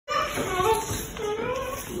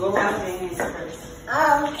Go wash your hands first.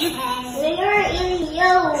 Okay. We're in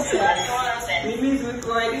yoga. Mimi's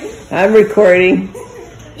recording. I'm recording.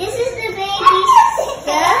 This is the baby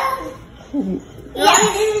stuff. Yeah,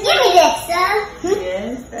 give me this stuff.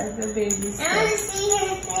 Yes, that's the baby I stuff. want to see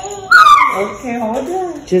her face. Okay, hold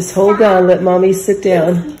on. Just hold on. Let mommy sit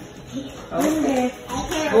down. Okay. I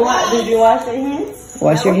can't Go out. wait. Did you wash your hands?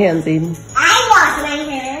 Wash your hands, Aiden. I wash my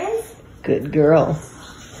hands. Good girl.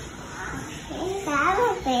 Is that a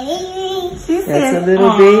baby? That's a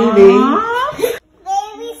little baby.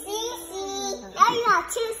 Baby Cece. I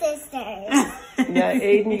got two sisters. Yeah,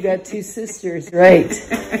 Aiden, you got two sisters. Right.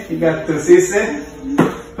 You got two sisters?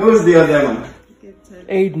 Who's the other one?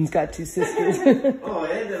 Aiden's got two sisters. Oh,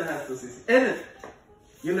 Eden has two sisters. Eden,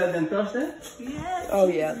 you let them touch that? Yes. Oh,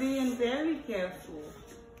 yeah. Being very careful.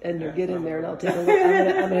 And you get in there and I'll take a look.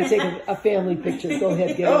 I'm gonna take a family picture. Go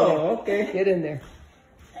ahead, get in there. Oh, okay. Get in there.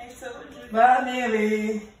 Bye,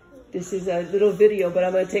 Nelly. This is a little video, but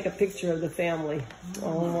I'm gonna take a picture of the family.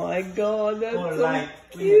 Oh my God, that's Oh, so light.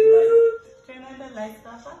 cute. Turn on the lights,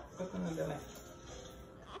 Papa. Put on the light.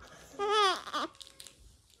 I'm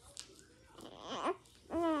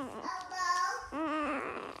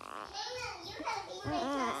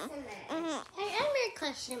your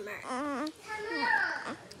customer.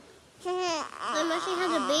 Mama, she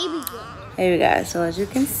has a baby girl. Hey you guys, so as you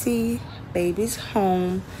can see, baby's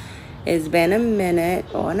home. It's been a minute,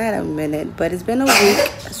 or not a minute, but it's been a week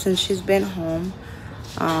since she's been home.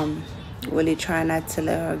 Really try not to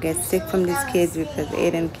let her get sick from these kids because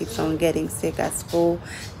Aiden keeps on getting sick at school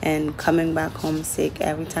and coming back home sick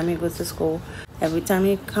every time he goes to school. Every time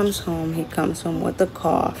he comes home with a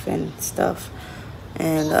cough and stuff.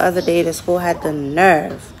 And the other day, the school had the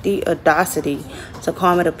nerve, the audacity to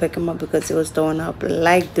call me to pick him up because he was throwing up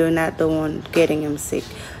like they're not the one getting him sick.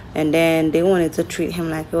 And then they wanted to treat him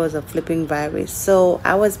like it was a flipping virus. So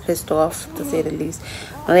I was pissed off, to say the least.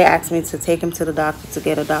 When they asked me to take him to the doctor to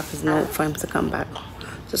get a doctor's note for him to come back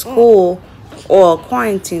to school or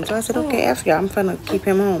quarantine. So I said, okay, F you, I'm gonna keep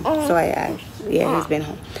him home. So yeah, he's been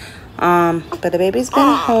home. But the baby's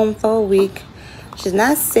been home for a week. She's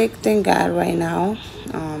not sick, thank God, right now.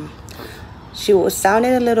 She was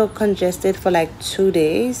sounding a little congested for like 2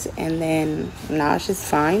 days, and then now she's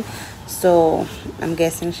fine. So I'm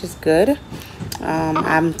guessing she's good.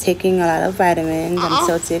 I'm taking a lot of vitamins. I'm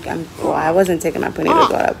still taking. Well, I wasn't taking my prenatal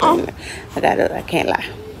water. I can't lie.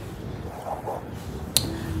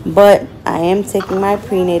 But I am taking my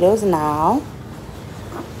prenatals now.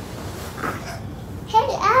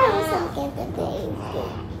 Hey, I also get the baby.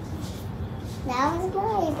 That was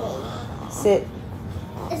my baby. Sit.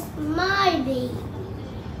 It's my baby.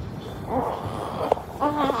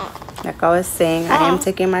 Like I was saying, I am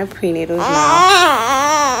taking my prenatals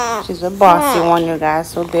now. She's a bossy one, you guys,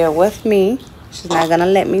 so bear with me. She's not gonna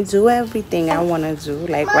let me do everything I want to do,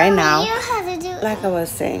 like right now, You have to do like I was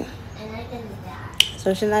saying. And I can do that.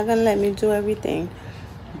 So she's not gonna let me do everything,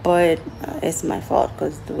 but it's my fault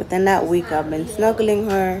because within that week I've been snuggling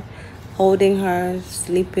her, holding her,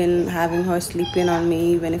 sleeping, having her sleeping on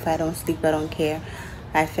me. Even if I don't sleep, I don't care.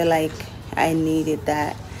 I feel like I needed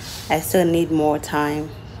that. I still need more time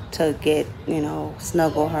to get,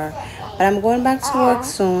 snuggle her. But I'm going back to work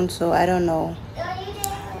soon, so I don't know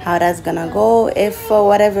how that's gonna go. If for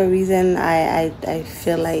whatever reason I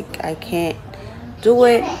feel like I can't do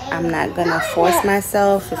it, I'm not gonna force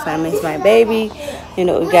myself. If I miss my baby, you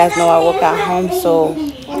guys know I work at home, so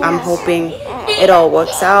I'm hoping it all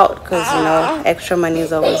works out because extra money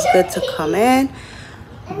is always good to come in.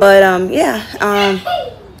 But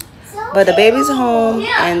but the baby's home,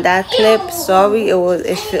 and that clip, sorry, it was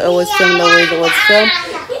filmed the way it was filmed.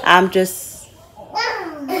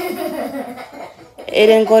 It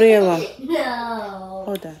didn't go to your room. No.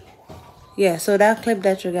 Hold on. Yeah, so that clip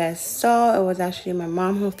that you guys saw, it was actually my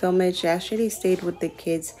mom who filmed it. She actually stayed with the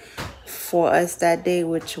kids for us that day,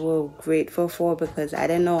 which we're grateful for because I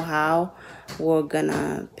didn't know how we're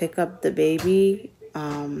gonna pick up the baby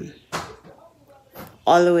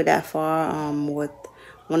all the way that far with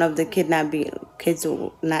one of the kids not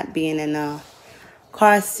being in a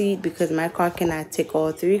car seat because my car cannot take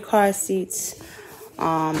all 3 car seats.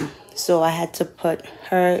 So I had to put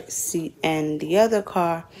her seat in the other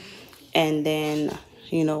car, and then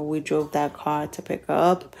we drove that car to pick her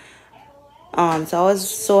up. So I was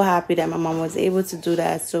so happy that my mom was able to do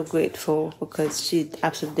that. So grateful because she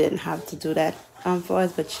absolutely didn't have to do that for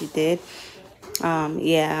us, but she did. And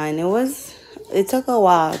it took a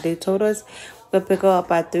while. They told us we'll pick her up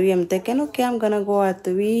at 3. I'm thinking, okay, I'm gonna go at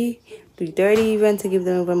 3:30 even to give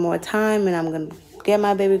them even more time, and I'm gonna get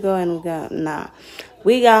my baby girl, and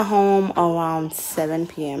we got home around 7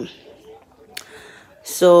 p.m.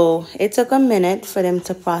 So it took a minute for them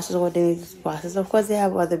to process what they needed to process. Of course, they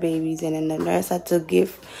have other babies, and then the nurse had to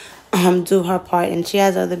do her part, and she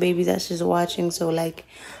has other babies that she's watching. So like,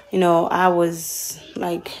 you know, I was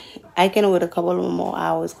like, I can wait a couple of more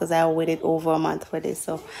hours because I waited over a month for this,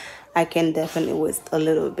 so I can definitely wait a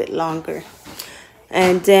little bit longer.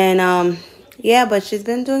 And then yeah, but she's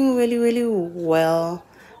been doing really, really well.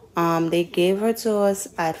 They gave her to us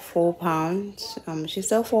at 4 pounds. She's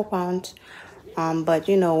still 4 pounds. But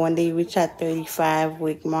you know, when they reach that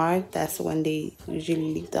 35-week mark, that's when they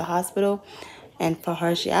usually leave the hospital. And for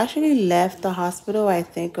her, she actually left the hospital, I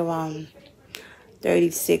think, around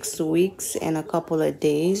 36 weeks and a couple of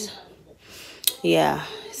days. Yeah.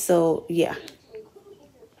 So yeah.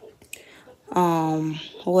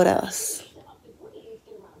 What else?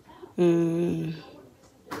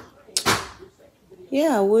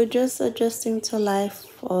 Yeah, we're just adjusting to life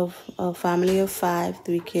of a family of 5,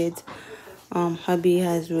 3 kids. Hubby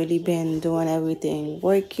has really been doing everything,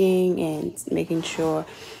 working and making sure,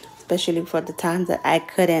 especially for the times that I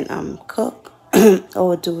couldn't cook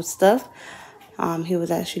or do stuff. He was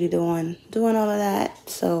actually doing all of that.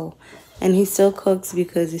 So, and he still cooks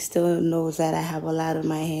because he still knows that I have a lot on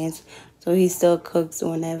my hands. So he still cooks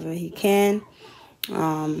whenever he can.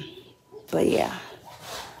 But yeah,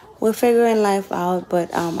 we're figuring life out.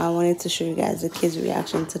 But I wanted to show you guys the kids'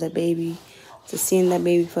 reaction to the baby, to seeing the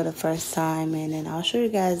baby for the first time, and then I'll show you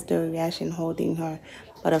guys the reaction holding her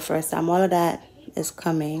for the first time. All of that is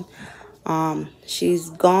coming. She's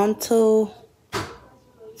gone to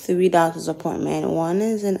 3 doctor's appointments. One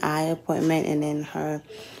is an eye appointment, and then her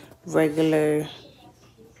regular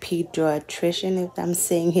pediatrician, if I'm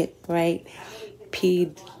saying it right.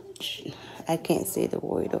 I can't say the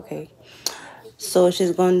word, okay? So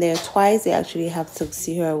she's gone there twice. They actually have to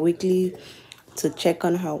see her weekly to check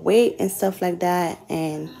on her weight and stuff like that.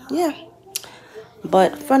 And yeah,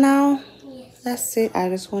 but for now, that's it. I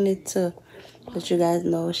just wanted to let you guys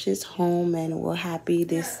know she's home and we're happy.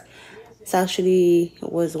 This actually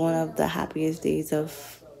was one of the happiest days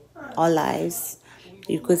of our lives.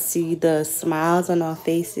 You could see the smiles on our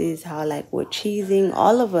faces, how like we're cheesing.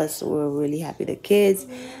 All of us were really happy. The kids,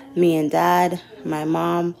 me and Dad, my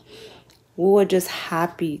mom, we were just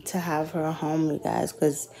happy to have her home, you guys,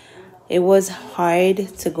 because it was hard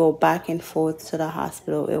to go back and forth to the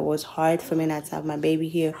hospital. It was hard for me not to have my baby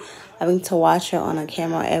here, having to watch her on a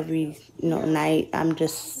camera every night. I'm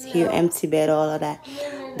just here, empty bed, all of that.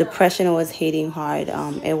 Depression was hitting hard.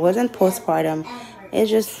 It wasn't postpartum. It's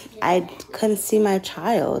just I couldn't see my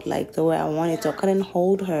child like the way I wanted to. I couldn't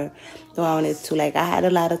hold her the way I wanted to. Like I had a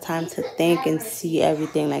lot of time to think and see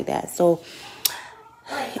everything like that. So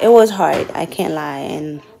it was hard. I can't lie.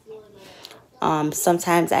 And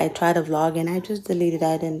sometimes I try to vlog and I just deleted.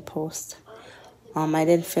 I didn't post. I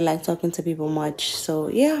didn't feel like talking to people much. So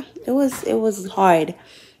yeah, it was hard.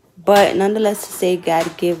 But nonetheless, to say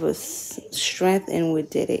God gave us strength and we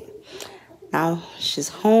did it. Now she's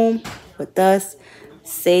home with us,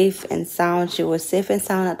 safe and sound. She was safe and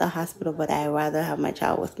sound at the hospital, but I'd rather have my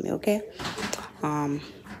child with me, okay?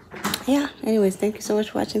 Yeah, anyways, thank you so much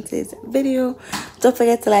for watching today's video. Don't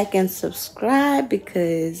forget to like and subscribe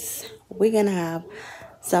because we're gonna have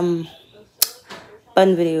some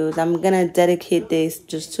fun videos. I'm gonna dedicate this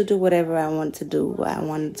just to do whatever I want to do, what I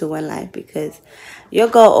want to do in life, because your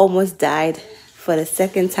girl almost died for the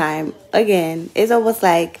second time again. It's almost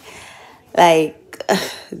like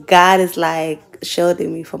God is like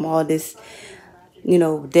shielding me from all this,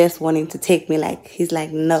 death wanting to take me. Like he's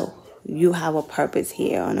like, no, you have a purpose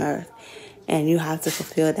here on earth and you have to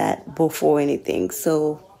fulfill that before anything.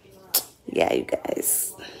 So yeah, you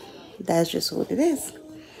guys, that's just what it is.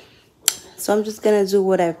 So I'm just gonna do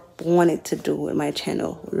what I wanted to do with my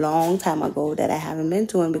channel long time ago that I haven't been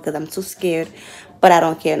doing because I'm too scared, but I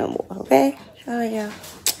don't care no more. Okay, all right, y'all,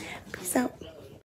 peace out.